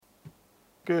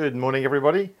Good morning,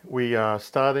 everybody. We are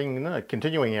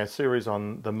continuing our series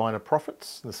on the minor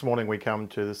prophets. This morning we come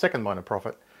to the second minor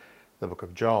prophet, the book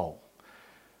of Joel.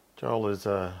 Joel is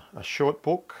a short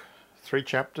book, 3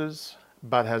 chapters,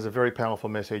 but has a very powerful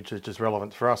message which is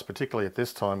relevant for us, particularly at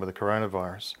this time with the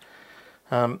coronavirus.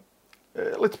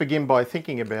 Let's begin by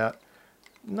thinking about,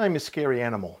 name a scary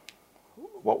animal.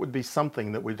 What would be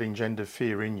something that would engender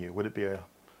fear in you? Would it be a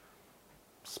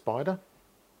spider?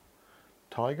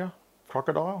 Tiger?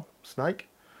 Crocodile? Snake?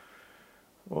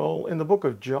 Well, in the book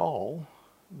of Joel,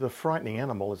 the frightening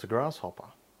animal is a grasshopper,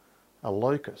 a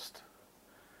locust.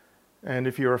 And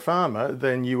if you're a farmer,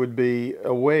 then you would be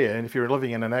aware, and if you're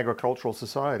living in an agricultural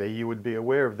society, you would be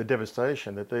aware of the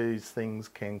devastation that these things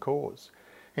can cause.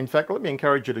 In fact, let me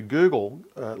encourage you to Google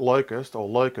locust or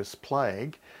locust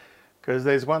plague, because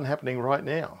there's one happening right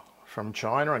now from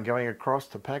China and going across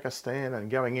to Pakistan and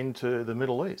going into the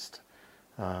Middle East.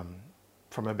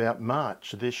 From about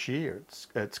March this year,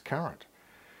 it's current.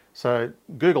 So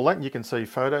Google that and you can see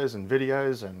photos and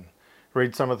videos and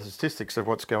read some of the statistics of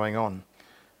what's going on.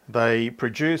 They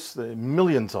produce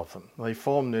millions of them. They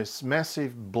form this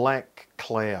massive black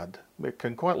cloud that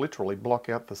can quite literally block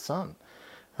out the sun.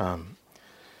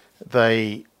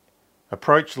 They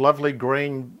approach lovely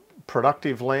green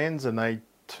productive lands and they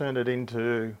turn it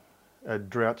into a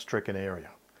drought-stricken area.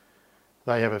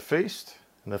 They have a feast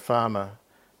and the farmer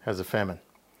has a famine.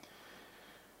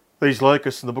 These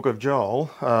locusts in the book of Joel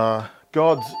are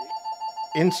God's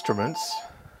instruments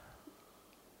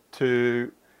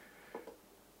to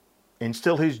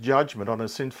instill his judgment on a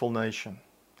sinful nation.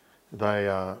 They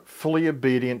are fully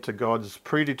obedient to God's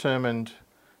predetermined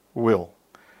will.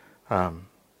 And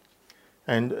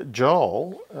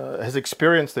Joel has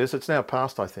experienced this. It's now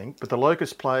past, I think, but the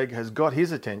locust plague has got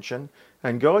his attention,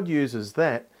 and God uses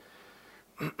that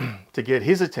to get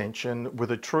his attention with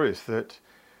the truth that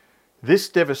this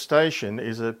devastation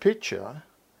is a picture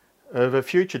of a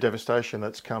future devastation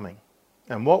that's coming.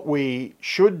 And what we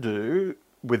should do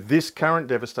with this current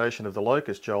devastation of the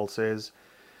locust, Joel says,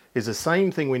 is the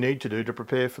same thing we need to do to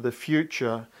prepare for the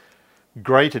future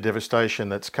greater devastation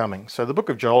that's coming. So the book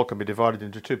of Joel can be divided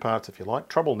into 2 parts, if you like.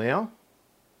 Trouble now,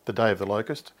 the day of the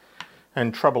locust,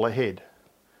 and trouble ahead,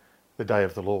 the day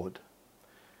of the Lord.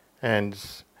 And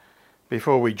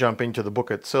before we jump into the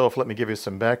book itself, let me give you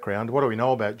some background. What do we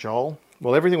know about Joel?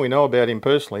 Well, everything we know about him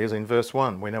personally is in verse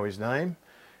 1. We know his name,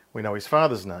 we know his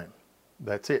father's name.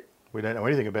 That's it. We don't know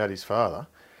anything about his father,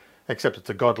 except it's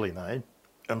a godly name,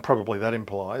 and probably that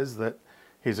implies that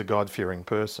he's a God-fearing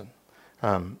person.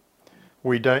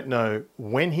 We don't know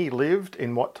when he lived,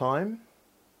 in what time,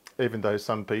 even though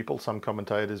some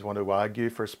commentators want to argue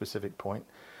for a specific point,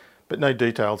 but no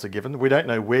details are given. We don't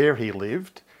know where he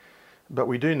lived, but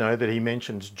we do know that he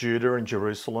mentions Judah and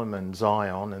Jerusalem and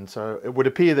Zion, and so it would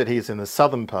appear that he's in the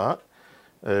southern part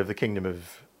of the kingdom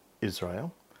of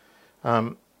Israel.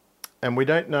 And we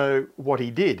don't know what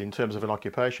he did in terms of an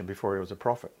occupation before he was a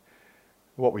prophet.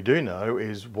 What we do know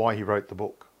is why he wrote the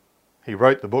book. He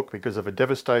wrote the book because of a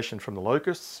devastation from the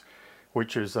locusts,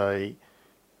 which is a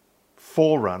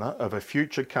forerunner of a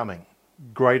future coming,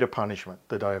 greater punishment,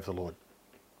 the day of the Lord.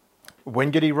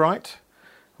 When did he write?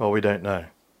 Well, we don't know.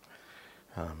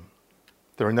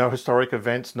 There are no historic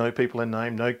events, no people are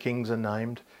named, no kings are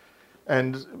named.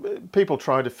 And people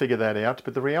try to figure that out,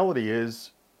 but the reality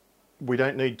is we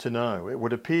don't need to know. It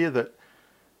would appear that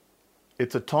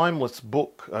it's a timeless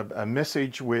book, a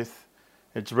message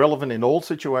it's relevant in all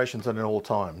situations and in all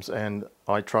times, and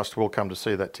I trust we'll come to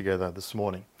see that together this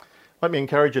morning. Let me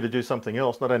encourage you to do something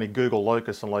else, not only Google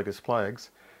locusts and locust plagues,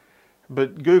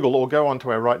 but Google or go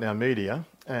onto our Right Now Media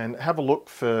and have a look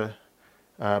for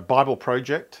Bible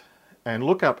Project and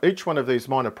look up each one of these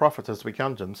minor prophets as we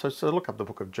come to them. So look up the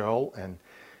book of Joel and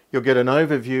you'll get an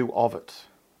overview of it.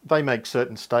 They make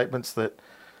certain statements that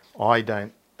I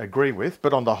don't agree with,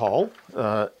 but on the whole,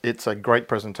 it's a great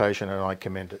presentation and I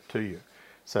commend it to you.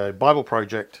 So Bible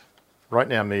Project, Right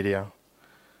Now Media,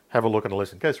 have a look and a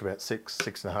listen. It goes for about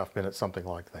 6.5 minutes, something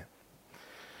like that.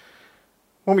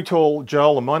 When we call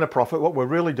Joel a minor prophet, what we're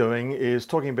really doing is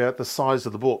talking about the size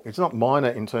of the book. It's not minor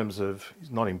in terms of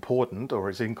it's not important or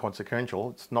it's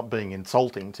inconsequential. It's not being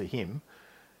insulting to him.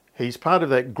 He's part of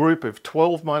that group of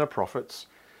 12 minor prophets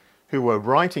who were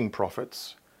writing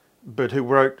prophets, but who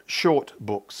wrote short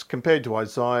books compared to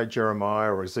Isaiah,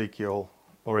 Jeremiah, or Ezekiel,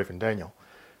 or even Daniel.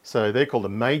 So they're called the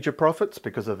major prophets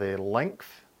because of their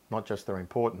length, not just their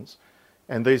importance.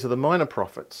 And these are the minor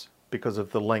prophets because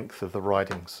of the length of the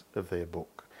writings of their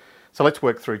book. So let's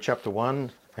work through chapter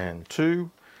 1 and 2,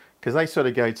 because they sort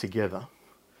of go together.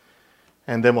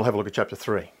 And then we'll have a look at chapter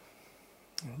 3.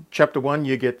 Chapter 1,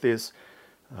 you get this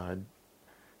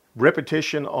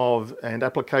repetition of and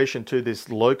application to this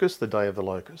locust, the day of the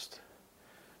locust.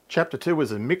 Chapter 2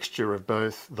 is a mixture of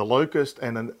both the locust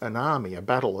and an army, a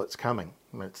battle that's coming.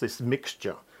 It's this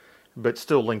mixture, but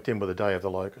still linked in with the day of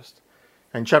the locust.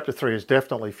 And chapter 3 is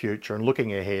definitely future and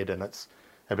looking ahead, and it's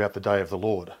about the day of the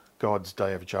Lord, God's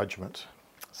day of judgment.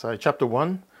 So chapter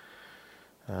 1,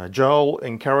 Joel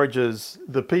encourages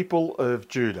the people of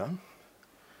Judah.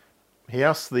 He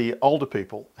asks the older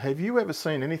people, have you ever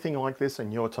seen anything like this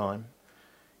in your time?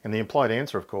 And the implied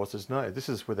answer, of course, is no. This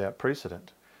is without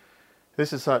precedent.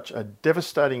 This is such a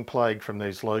devastating plague from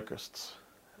these locusts.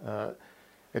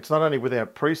 It's not only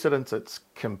without precedent, it's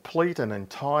complete and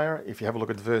entire. If you have a look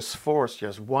at verse 4, it's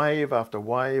just wave after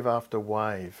wave after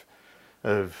wave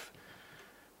of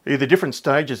either different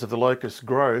stages of the locust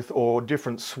growth or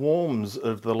different swarms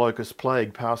of the locust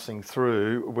plague passing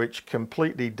through, which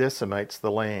completely decimates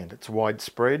the land. It's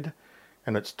widespread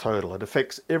and it's total. It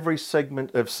affects every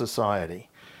segment of society.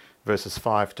 Verses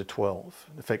 5 to 12.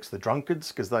 It affects the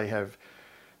drunkards because there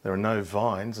are no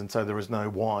vines and so there is no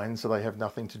wine, so they have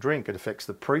nothing to drink. It affects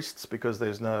the priests because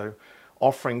there's no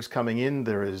offerings coming in,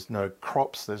 there is no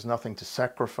crops, there's nothing to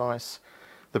sacrifice.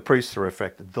 The priests are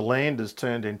affected. The land is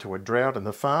turned into a drought and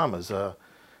the farmers are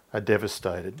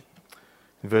devastated.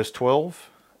 In verse 12,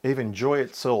 even joy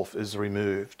itself is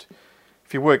removed.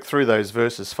 If you work through those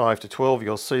verses 5 to 12,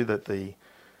 you'll see that the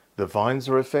vines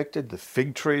are affected, the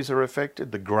fig trees are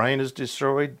affected, the grain is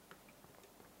destroyed,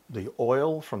 the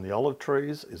oil from the olive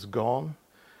trees is gone,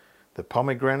 the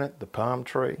pomegranate, the palm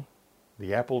tree,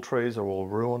 the apple trees are all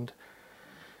ruined.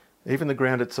 Even the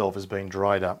ground itself has been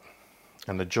dried up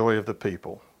and the joy of the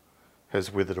people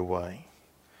has withered away.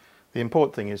 The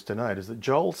important thing is to note is that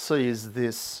Joel sees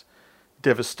this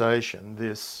devastation,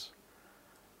 this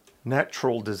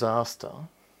natural disaster.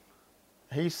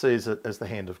 He sees it as the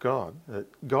hand of God,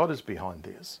 that God is behind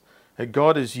this, that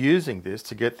God is using this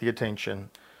to get the attention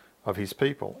of his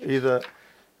people. Either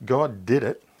God did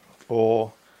it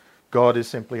or God is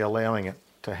simply allowing it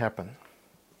to happen.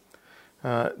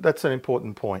 That's an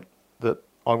important point that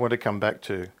I want to come back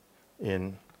to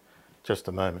in just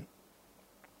a moment.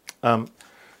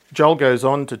 Joel goes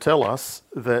on to tell us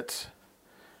that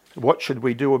what should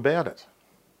we do about it?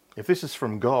 If this is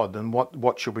from God, then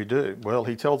what should we do? Well,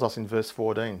 he tells us in verse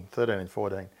 13 and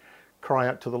 14, cry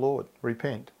out to the Lord,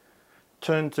 repent,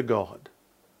 turn to God,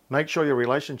 make sure your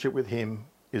relationship with him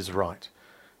is right.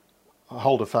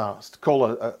 Hold a fast, call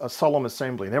a solemn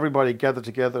assembly, and everybody gather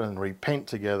together and repent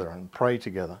together and pray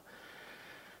together.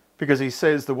 Because he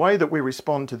says the way that we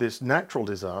respond to this natural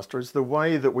disaster is the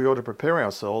way that we ought to prepare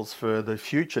ourselves for the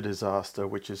future disaster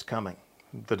which is coming,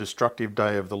 the destructive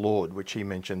day of the Lord, which he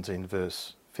mentions in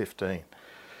verse 15.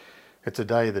 It's a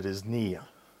day that is near,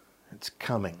 it's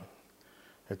coming,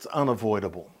 it's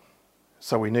unavoidable,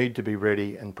 so we need to be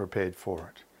ready and prepared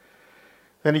for it.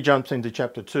 Then he jumps into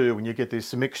chapter 2 when you get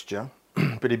this mixture,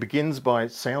 but he begins by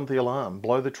sound the alarm,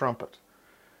 blow the trumpet.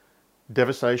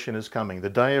 Devastation is coming, the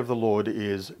day of the Lord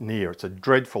is near, it's a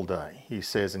dreadful day, he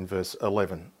says in verse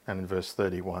 11 and in verse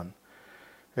 31.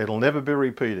 It'll never be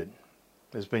repeated.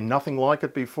 There's been nothing like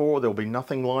it before, there'll be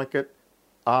nothing like it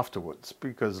afterwards,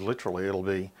 because literally it'll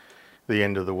be the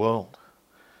end of the world.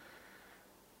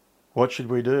 What should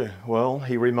we do? Well,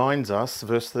 he reminds us,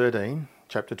 verse 13,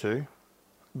 chapter 2,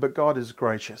 but God is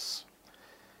gracious.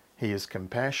 He is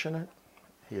compassionate.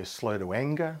 He is slow to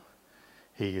anger.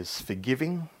 He is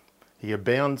forgiving. He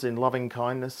abounds in loving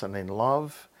kindness and in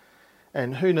love.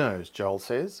 And who knows, Joel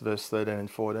says, verse 13 and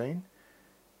 14,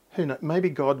 who knows, maybe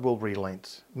God will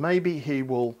relent. Maybe he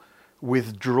will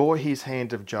withdraw his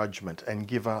hand of judgment and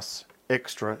give us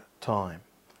extra time.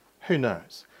 Who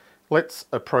knows? Let's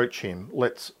approach him.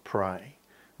 Let's pray.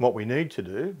 What we need to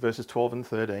do, verses 12 and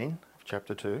 13 of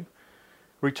chapter 2,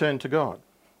 return to God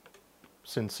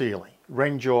sincerely.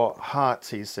 Rend your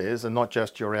hearts, he says, and not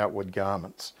just your outward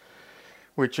garments,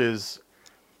 which is,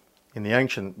 in the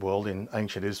ancient world, in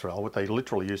ancient Israel, what they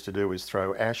literally used to do is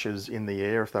throw ashes in the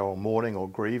air if they were mourning or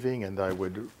grieving, and they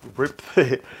would rip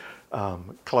their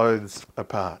clothes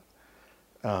apart.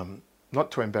 Not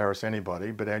to embarrass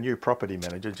anybody, but our new property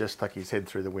manager just stuck his head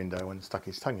through the window and stuck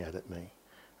his tongue out at me.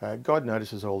 God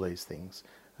notices all these things,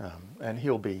 and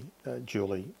he'll be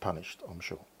duly punished, I'm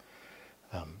sure.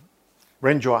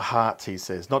 Rend your hearts, he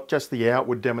says, not just the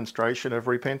outward demonstration of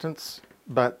repentance,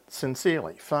 but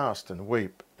sincerely fast and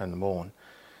weep and mourn.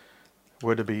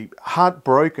 We're to be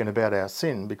heartbroken about our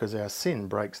sin because our sin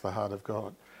breaks the heart of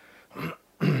God.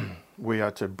 We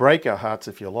are to break our hearts,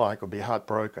 if you like, or be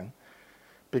heartbroken,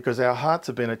 because our hearts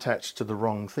have been attached to the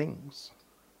wrong things.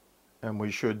 And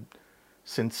we should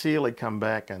sincerely come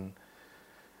back and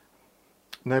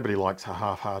Nobody likes a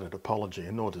half-hearted apology,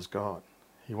 and nor does God.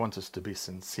 He wants us to be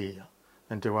sincere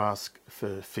and to ask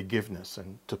for forgiveness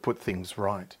and to put things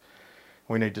right.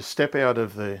 We need to step out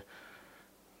of the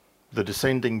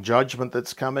descending judgment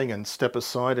that's coming and step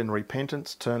aside in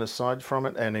repentance, turn aside from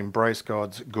it and embrace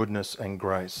God's goodness and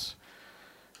grace,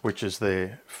 which is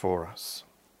there for us.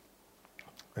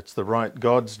 It's the right,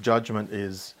 God's judgment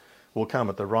will come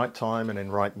at the right time and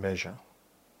in right measure.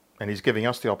 And he's giving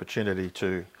us the opportunity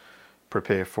to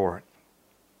prepare for it.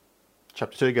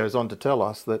 Chapter 2 goes on to tell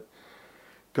us that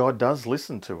God does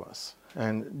listen to us.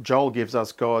 And Joel gives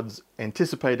us God's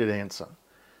anticipated answer,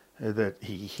 that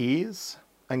he hears,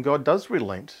 and God does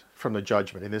relent from the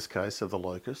judgment, in this case of the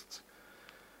locusts,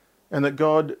 and that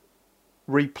God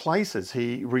replaces,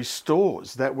 he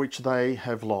restores that which they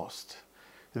have lost.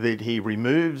 That he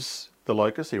removes the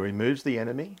locust, he removes the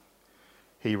enemy,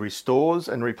 he restores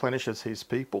and replenishes his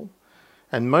people,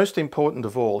 and most important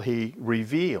of all, he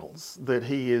reveals that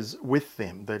he is with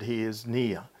them, that he is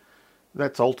near.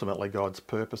 That's ultimately God's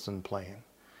purpose and plan,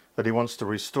 that he wants to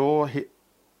restore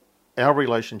our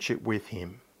relationship with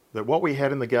him, that what we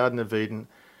had in the Garden of Eden,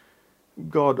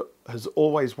 God has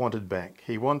always wanted back.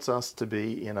 He wants us to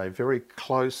be in a very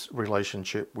close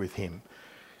relationship with him.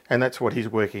 And that's what he's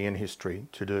working in history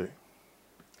to do.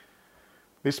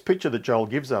 This picture that Joel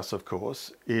gives us, of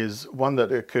course, is one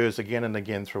that occurs again and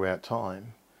again throughout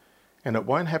time. And it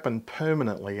won't happen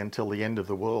permanently until the end of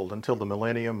the world, until the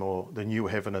millennium or the new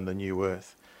heaven and the new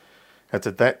earth. It's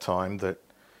at that time that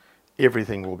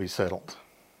everything will be settled.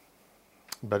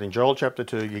 But in Joel chapter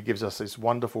 2, he gives us this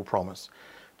wonderful promise.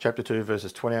 Chapter 2,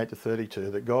 verses 28 to 32,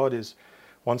 that God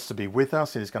wants to be with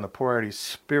us and he's going to pour out his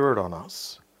Spirit on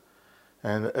us.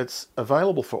 And it's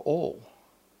available for all,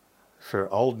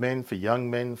 for old men, for young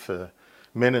men, for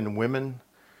men and women,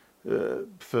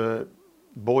 for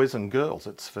boys and girls.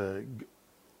 It's for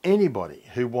anybody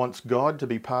who wants God to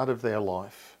be part of their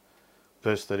life.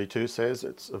 Verse 32 says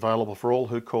it's available for all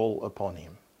who call upon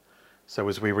him. So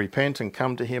as we repent and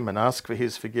come to him and ask for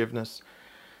his forgiveness,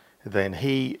 then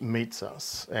he meets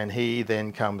us and he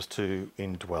then comes to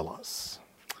indwell us.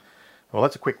 Well,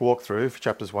 that's a quick walkthrough for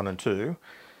chapters 1 and 2.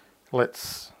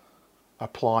 Let's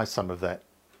apply some of that.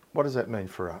 What does that mean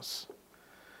for us?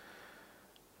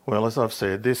 Well, as I've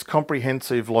said, this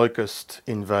comprehensive locust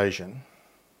invasion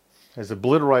has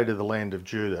obliterated the land of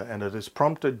Judah, and it has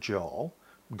prompted Joel,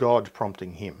 God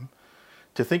prompting him,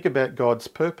 to think about God's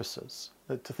purposes,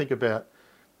 to think about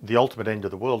the ultimate end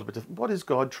of the world, but what is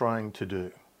God trying to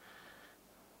do?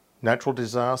 Natural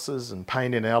disasters and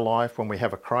pain in our life, when we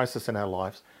have a crisis in our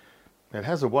lives, it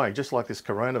has a way, just like this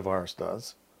coronavirus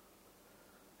does,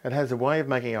 it has a way of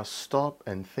making us stop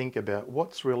and think about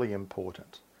what's really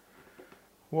important.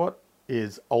 What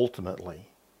is ultimately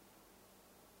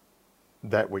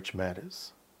that which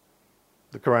matters?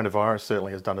 The coronavirus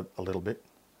certainly has done it a little bit.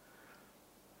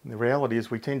 And the reality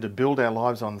is we tend to build our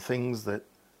lives on things that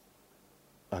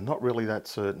are not really that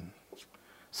certain.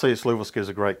 C.S. Lewis gives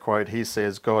a great quote. He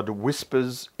says, God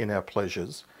whispers in our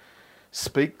pleasures,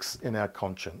 speaks in our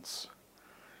conscience,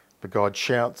 but God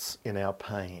shouts in our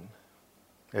pain.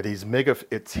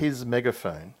 It's his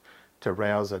megaphone to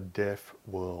rouse a deaf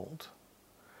world.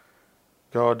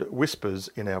 God whispers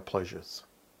in our pleasures.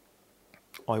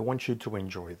 I want you to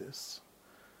enjoy this.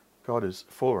 God is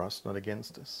for us, not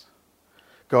against us.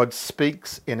 God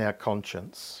speaks in our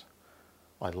conscience.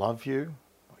 I love you.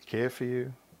 I care for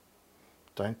you.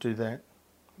 Don't do that.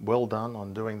 Well done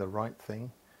on doing the right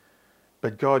thing.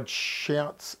 But God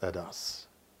shouts at us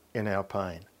in our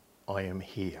pain. I am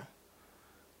here.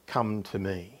 Come to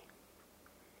me.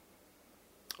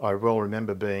 I well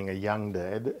remember being a young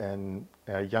dad, and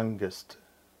our youngest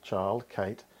child,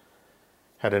 Kate,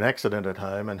 had an accident at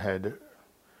home and had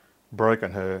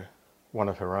broken one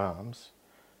of her arms,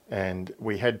 and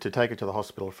we had to take her to the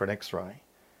hospital for an x-ray,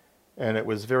 and it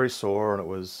was very sore and it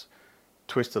was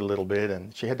twisted a little bit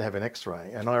and she had to have an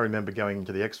x-ray. And I remember going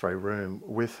into the x-ray room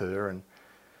with her, and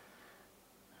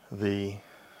the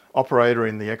operator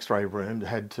in the x-ray room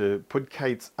had to put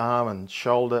Kate's arm and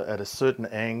shoulder at a certain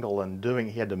angle, and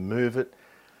he had to move it,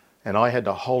 and I had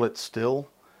to hold it still.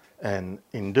 And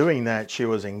in doing that, she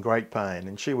was in great pain,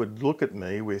 and she would look at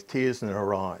me with tears in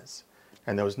her eyes,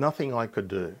 and there was nothing I could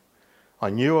do. I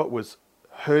knew it was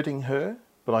hurting her,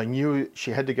 but I knew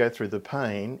she had to go through the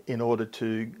pain in order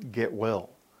to get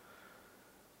well.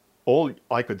 All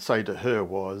I could say to her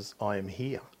was, I am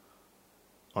here.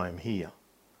 I am here.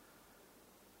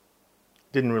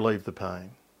 Didn't relieve the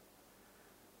pain.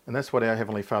 And that's what our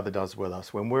Heavenly Father does with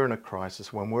us. When we're in a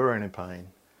crisis, when we're in a pain,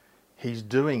 He's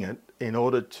doing it in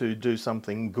order to do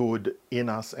something good in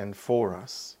us and for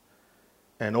us.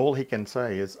 And all He can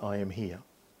say is, I am here.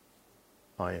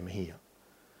 I am here.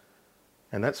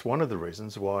 And that's one of the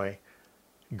reasons why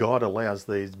God allows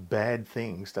these bad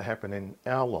things to happen in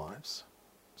our lives.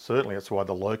 Certainly that's why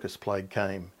the locust plague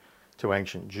came to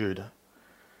ancient Judah.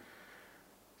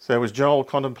 So as Joel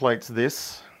contemplates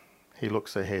this, he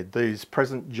looks ahead. These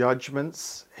present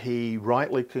judgments, he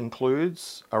rightly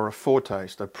concludes, are a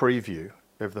foretaste, a preview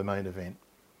of the main event.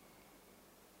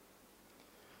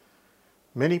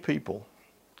 Many people,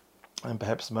 and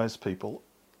perhaps most people,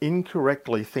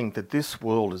 incorrectly think that this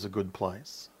world is a good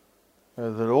place,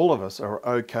 that all of us are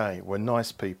okay, we're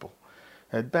nice people.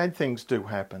 Bad things do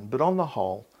happen, but on the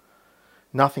whole,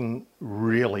 nothing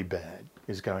really bad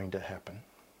is going to happen.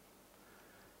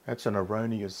 That's an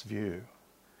erroneous view.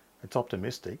 It's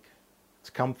optimistic, it's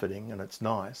comforting, and it's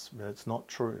nice, but it's not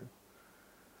true.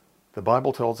 The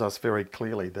Bible tells us very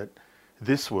clearly that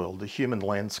this world, the human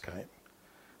landscape,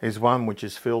 is one which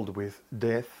is filled with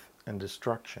death and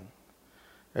destruction.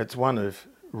 It's one of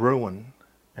ruin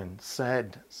and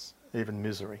sadness, even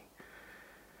misery.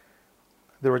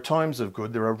 There are times of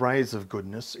good, there are rays of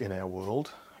goodness in our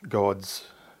world, God's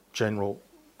general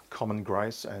common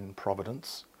grace and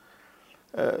providence.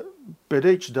 But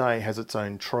each day has its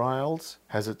own trials,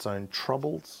 has its own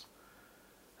troubles.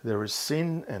 There is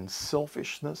sin and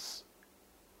selfishness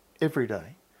every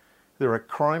day. There are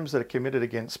crimes that are committed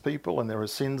against people and there are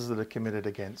sins that are committed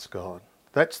against God.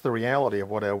 That's the reality of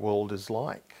what our world is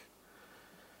like.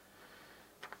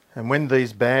 And when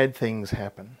these bad things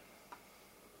happen,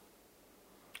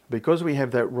 because we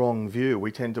have that wrong view,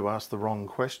 we tend to ask the wrong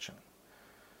question.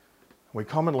 We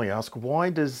commonly ask, why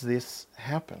does this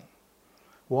happen?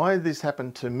 Why did this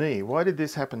happen to me? Why did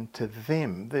this happen to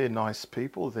them? They're nice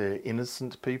people, they're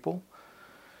innocent people.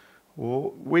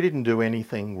 Well, we didn't do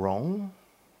anything wrong.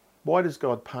 Why does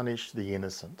God punish the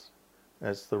innocent?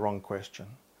 That's the wrong question.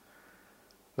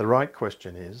 The right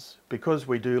question is, because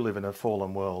we do live in a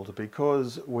fallen world,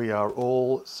 because we are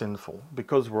all sinful,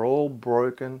 because we're all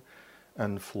broken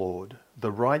and flawed,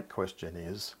 the right question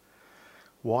is,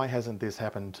 why hasn't this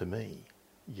happened to me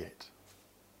yet?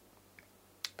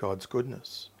 God's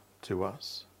goodness to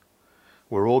us.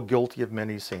 We're all guilty of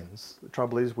many sins. The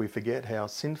trouble is we forget how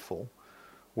sinful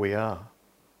we are.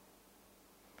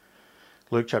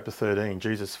 Luke chapter 13,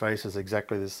 Jesus faces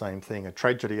exactly the same thing. A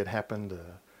tragedy had happened.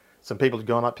 Some people had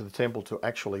gone up to the temple to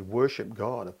actually worship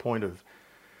God, a point of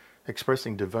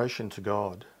expressing devotion to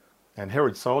God. And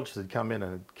Herod's soldiers had come in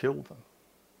and had killed them.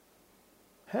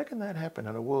 How can that happen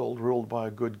in a world ruled by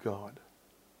a good God?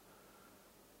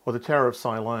 Or the Tower of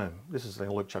Siloam, this is in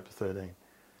Luke chapter 13.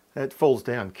 It falls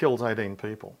down, kills 18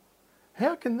 people.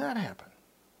 How can that happen?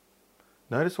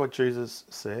 Notice what Jesus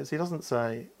says. He doesn't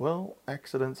say, well,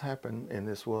 accidents happen in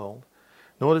this world.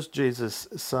 Nor does Jesus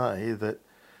say that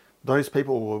those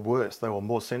people were worse, they were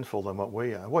more sinful than what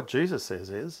we are. What Jesus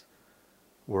says is,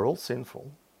 we're all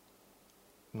sinful.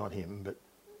 Not him, but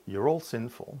you're all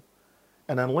sinful.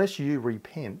 And unless you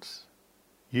repent,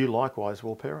 you likewise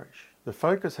will perish. The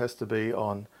focus has to be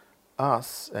on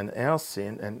us and our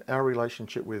sin and our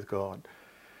relationship with God.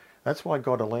 That's why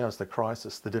God allows the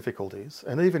crisis, the difficulties.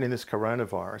 And even in this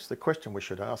coronavirus, the question we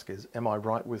should ask is, am I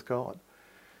right with God?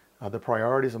 Are the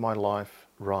priorities of my life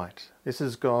right? This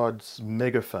is God's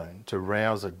megaphone to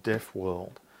rouse a deaf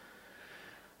world.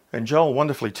 And Joel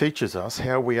wonderfully teaches us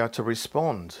how we are to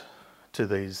respond to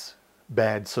these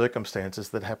bad circumstances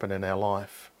that happen in our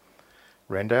life.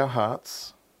 Rend our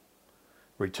hearts,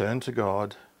 return to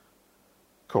God,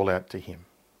 call out to him.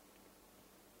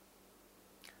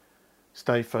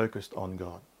 Stay focused on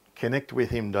God. Connect with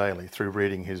him daily through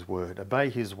reading his word. Obey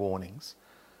his warnings.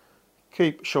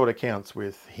 Keep short accounts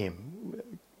with him.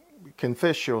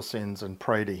 Confess your sins and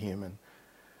pray to him. And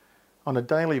on a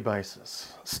daily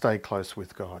basis, stay close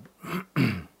with God.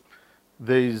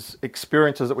 These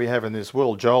experiences that we have in this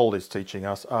world, Joel is teaching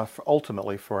us, are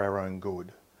ultimately for our own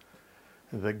good.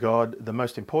 That God, the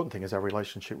most important thing is our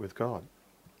relationship with God.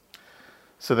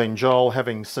 So then Joel,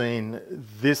 having seen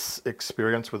this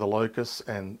experience with the locusts,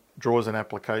 and draws an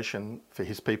application for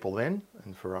his people then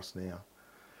and for us now.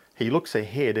 He looks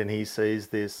ahead and he sees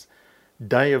this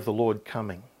day of the Lord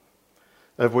coming,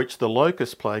 of which the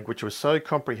locust plague, which was so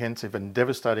comprehensive and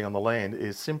devastating on the land,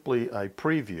 is simply a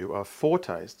preview, a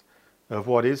foretaste of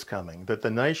what is coming, that the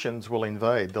nations will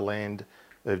invade the land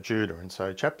of Judah. And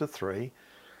so chapter 3,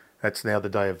 that's now the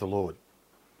day of the Lord.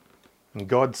 And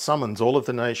God summons all of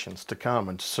the nations to come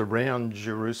and to surround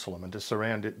Jerusalem and to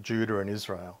surround Judah and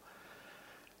Israel.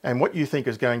 And what you think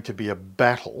is going to be a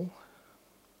battle,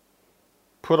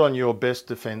 put on your best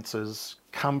defences,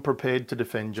 come prepared to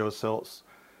defend yourselves.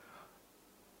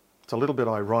 It's a little bit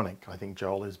ironic, I think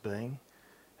Joel is being.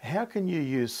 How can you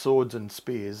use swords and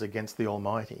spears against the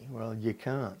Almighty? Well, you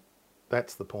can't.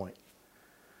 That's the point.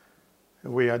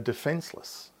 We are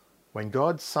defenseless. When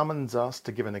God summons us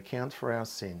to give an account for our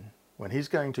sin, when he's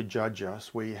going to judge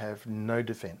us, we have no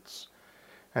defense.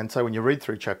 And so when you read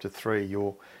through chapter 3,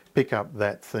 you'll pick up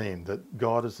that theme, that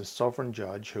God is the sovereign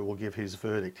judge who will give his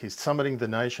verdict. He's summoning the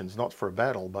nations not for a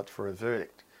battle, but for a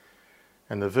verdict.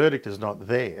 And the verdict is not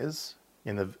theirs.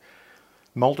 In the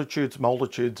multitudes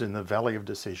in the valley of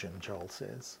decision, Joel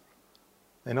says.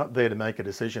 They're not there to make a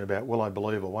decision about will I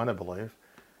believe or won't I believe.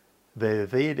 They're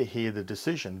there to hear the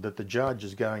decision that the judge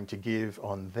is going to give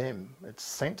on them. It's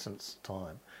sentence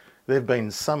time. They've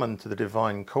been summoned to the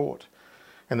divine court.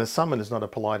 And the summon is not a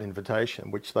polite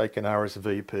invitation, which they can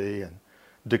RSVP and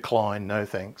decline, no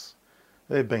thanks.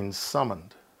 They've been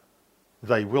summoned.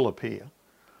 They will appear.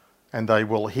 And they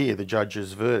will hear the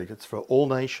judge's verdict. It's for all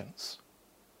nations.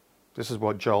 This is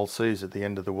what Joel sees at the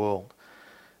end of the world.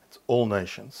 It's all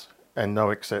nations and no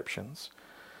exceptions.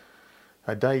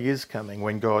 A day is coming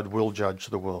when God will judge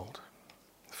the world.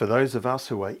 For those of us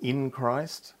who are in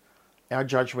Christ, our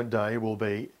judgment day will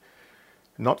be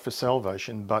not for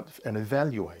salvation, but an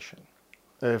evaluation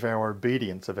of our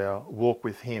obedience, of our walk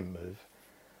with him,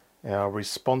 of our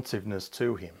responsiveness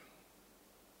to him.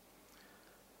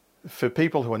 For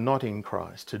people who are not in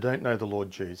Christ, who don't know the Lord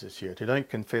Jesus yet, who don't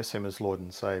confess him as Lord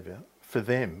and Saviour, for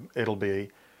them it'll be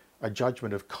a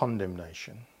judgment of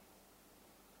condemnation.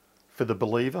 For the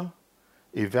believer,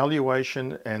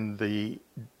 evaluation and the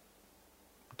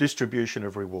distribution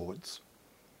of rewards.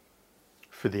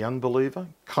 For the unbeliever,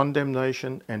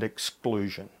 condemnation and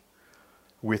exclusion,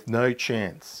 with no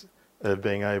chance of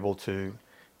being able to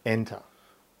enter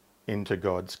into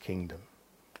God's kingdom,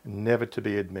 never to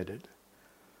be admitted.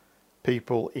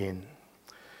 People in.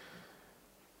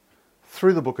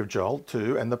 Through the book of Joel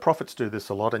too, and the prophets do this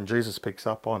a lot and Jesus picks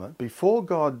up on it, before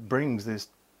God brings this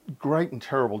great and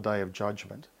terrible day of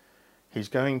judgment, he's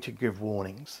going to give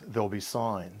warnings. There'll be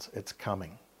signs. It's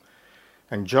coming.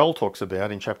 And Joel talks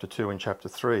about in chapter 2 and chapter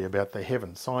 3 about the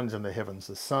heavens, signs in the heavens.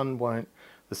 The sun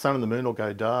and the moon will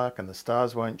go dark and the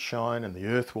stars won't shine and the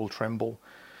earth will tremble.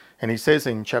 And he says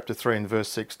in chapter 3 and verse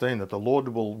 16 that the Lord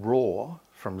will roar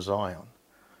from Zion.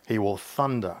 He will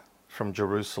thunder from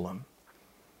Jerusalem.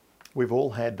 We've all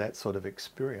had that sort of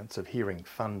experience of hearing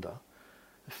thunder.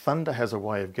 Thunder has a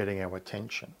way of getting our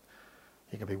attention.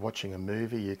 You can be watching a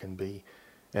movie, you can be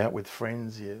out with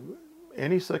friends,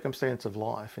 any circumstance of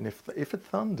life, and if it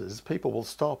thunders, people will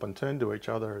stop and turn to each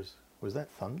other as, was that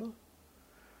thunder?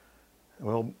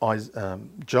 Well,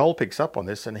 Joel picks up on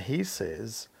this and he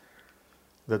says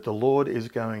that the Lord is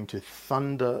going to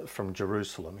thunder from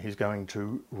Jerusalem. He's going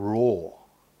to roar.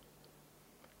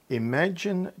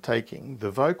 Imagine taking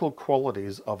the vocal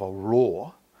qualities of a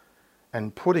roar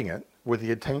and putting it with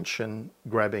the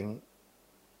attention-grabbing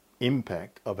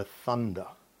impact of a thunder.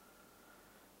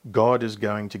 God is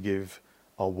going to give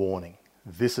a warning.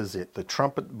 This is it. The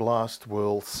trumpet blast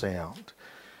will sound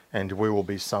and we will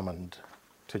be summoned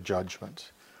to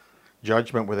judgment.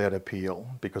 Judgment without appeal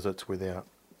because it's without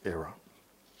error.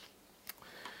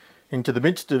 Into the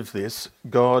midst of this,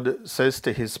 God says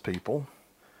to his people,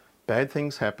 bad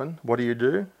things happen. What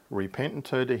do? Repent and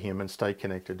turn to him and stay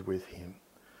connected with him.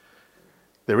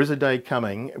 There is a day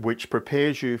coming which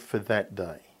prepares you for that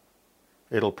day.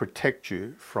 It'll protect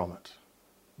you from it.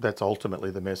 That's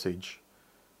ultimately the message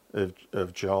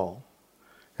of Joel.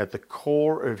 At the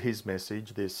core of his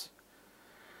message, this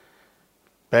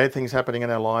bad things happening in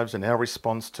our lives and our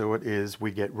response to it is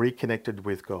we get reconnected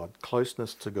with God,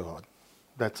 closeness to God.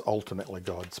 That's ultimately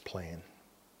God's plan.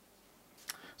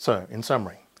 So, in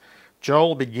summary,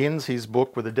 Joel begins his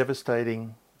book with a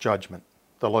devastating judgment,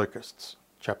 the locusts,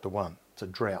 chapter 1. It's a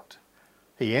drought.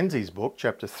 He ends his book,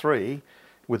 chapter 3,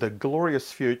 with a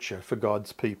glorious future for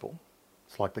God's people.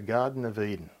 It's like the Garden of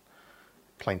Eden,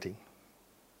 plenty.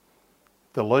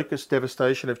 The locust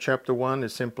devastation of chapter 1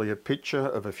 is simply a picture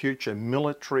of a future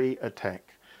military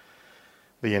attack,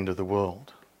 the end of the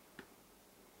world.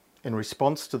 In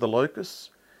response to the locusts,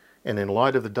 and in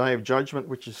light of the day of judgment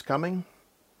which is coming,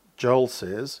 Joel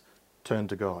says, turn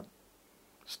to God.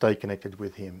 Stay connected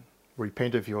with him.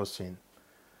 Repent of your sin.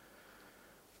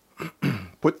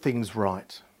 Put things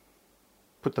right.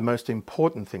 Put the most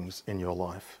important things in your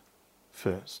life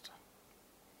first.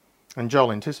 And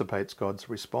Joel anticipates God's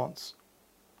response.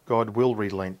 God will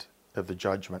relent of the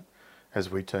judgment as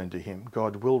we turn to him.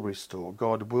 God will restore.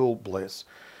 God will bless.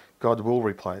 God will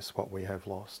replace what we have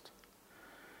lost.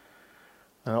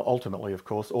 And ultimately, of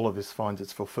course, all of this finds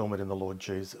its fulfillment in the Lord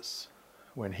Jesus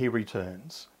when he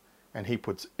returns and he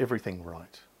puts everything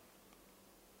right.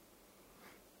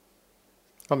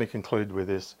 Let me conclude with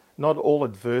this. Not all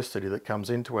adversity that comes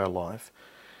into our life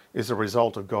is a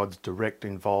result of God's direct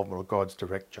involvement or God's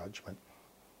direct judgment.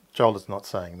 Joel is not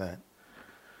saying that.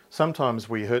 Sometimes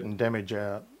we hurt and damage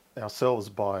ourselves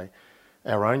by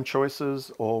our own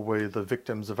choices, or we're the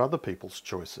victims of other people's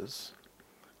choices.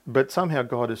 But somehow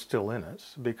God is still in it,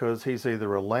 because he's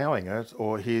either allowing it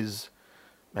or he's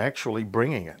actually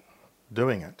bringing it,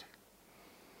 doing it.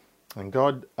 And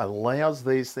God allows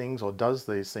these things or does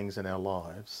these things in our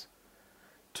lives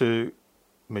to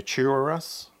mature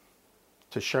us,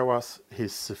 to show us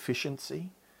his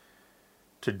sufficiency,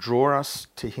 to draw us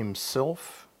to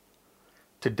himself,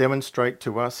 to demonstrate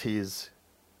to us his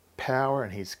power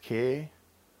and his care.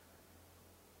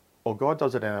 Or God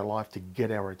does it in our life to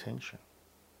get our attention,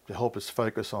 to help us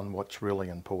focus on what's really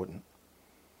important.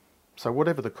 So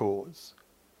whatever the cause,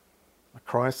 a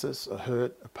crisis, a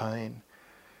hurt, a pain,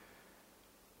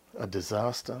 a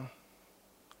disaster,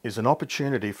 is an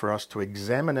opportunity for us to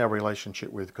examine our relationship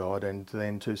with God and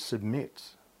then to submit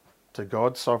to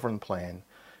God's sovereign plan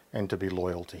and to be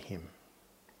loyal to him.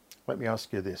 Let me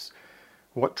ask you this.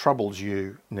 What troubles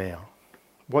you now?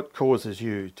 What causes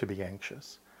you to be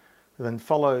anxious? Then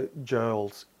follow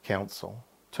Joel's counsel.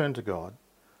 Turn to God.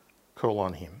 Call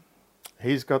on him.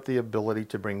 He's got the ability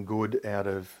to bring good out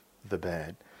of the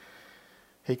bad.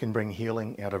 He can bring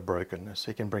healing out of brokenness.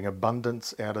 He can bring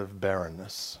abundance out of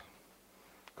barrenness.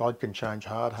 God can change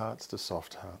hard hearts to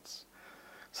soft hearts.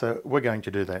 So we're going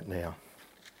to do that now.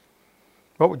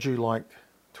 What would you like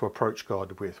to approach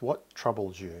God with? What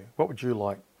troubles you? What would you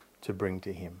like to bring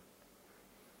to him?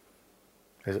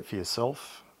 Is it for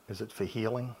yourself? Is it for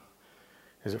healing?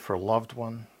 Is it for a loved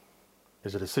one?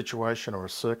 Is it a situation or a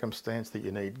circumstance that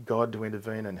you need God to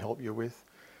intervene and help you with?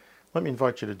 Let me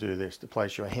invite you to do this, to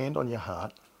place your hand on your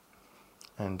heart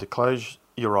and to close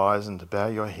your eyes and to bow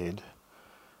your head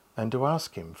and to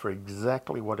ask him for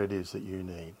exactly what it is that you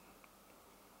need.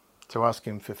 To ask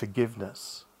him for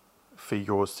forgiveness for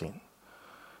your sin.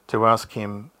 To ask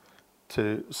him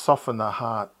to soften the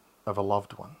heart of a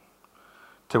loved one.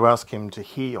 To ask him to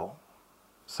heal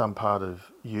some part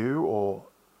of you or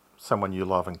someone you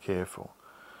love and care for.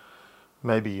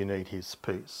 Maybe you need his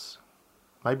peace.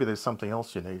 Maybe there's something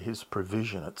else you need, his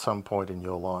provision at some point in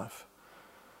your life.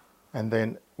 And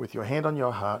then with your hand on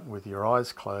your heart, with your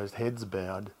eyes closed, heads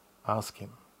bowed, ask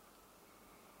him.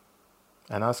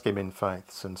 And ask him in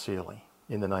faith, sincerely,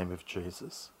 in the name of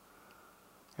Jesus.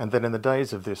 And then in the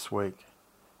days of this week,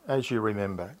 as you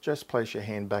remember, just place your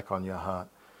hand back on your heart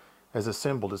as a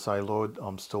symbol to say, Lord,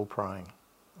 I'm still praying.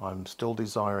 I'm still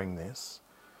desiring this.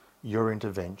 Your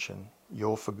intervention,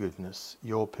 your forgiveness,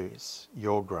 your peace,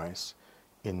 your grace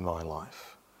in my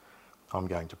life. I'm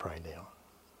going to pray now.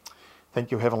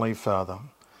 Thank you, Heavenly Father,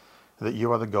 that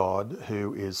you are the God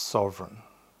who is sovereign.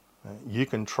 You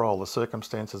control the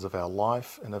circumstances of our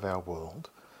life and of our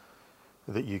world,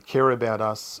 that you care about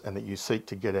us and that you seek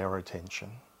to get our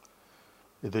attention,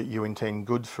 that you intend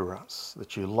good for us,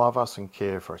 that you love us and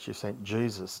care for us. You sent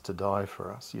Jesus to die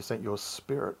for us. You sent your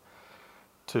Spirit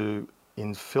to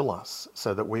infill us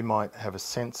so that we might have a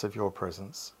sense of your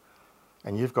presence.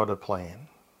 And you've got a plan,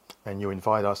 and you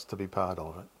invite us to be part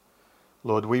of it.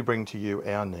 Lord, we bring to you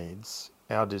our needs,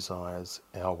 our desires,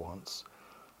 our wants,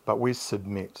 but we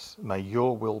submit. May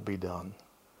your will be done.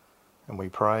 And we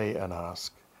pray and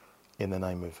ask in the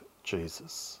name of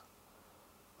Jesus.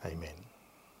 Amen.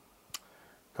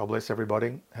 God bless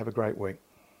everybody. Have a great week.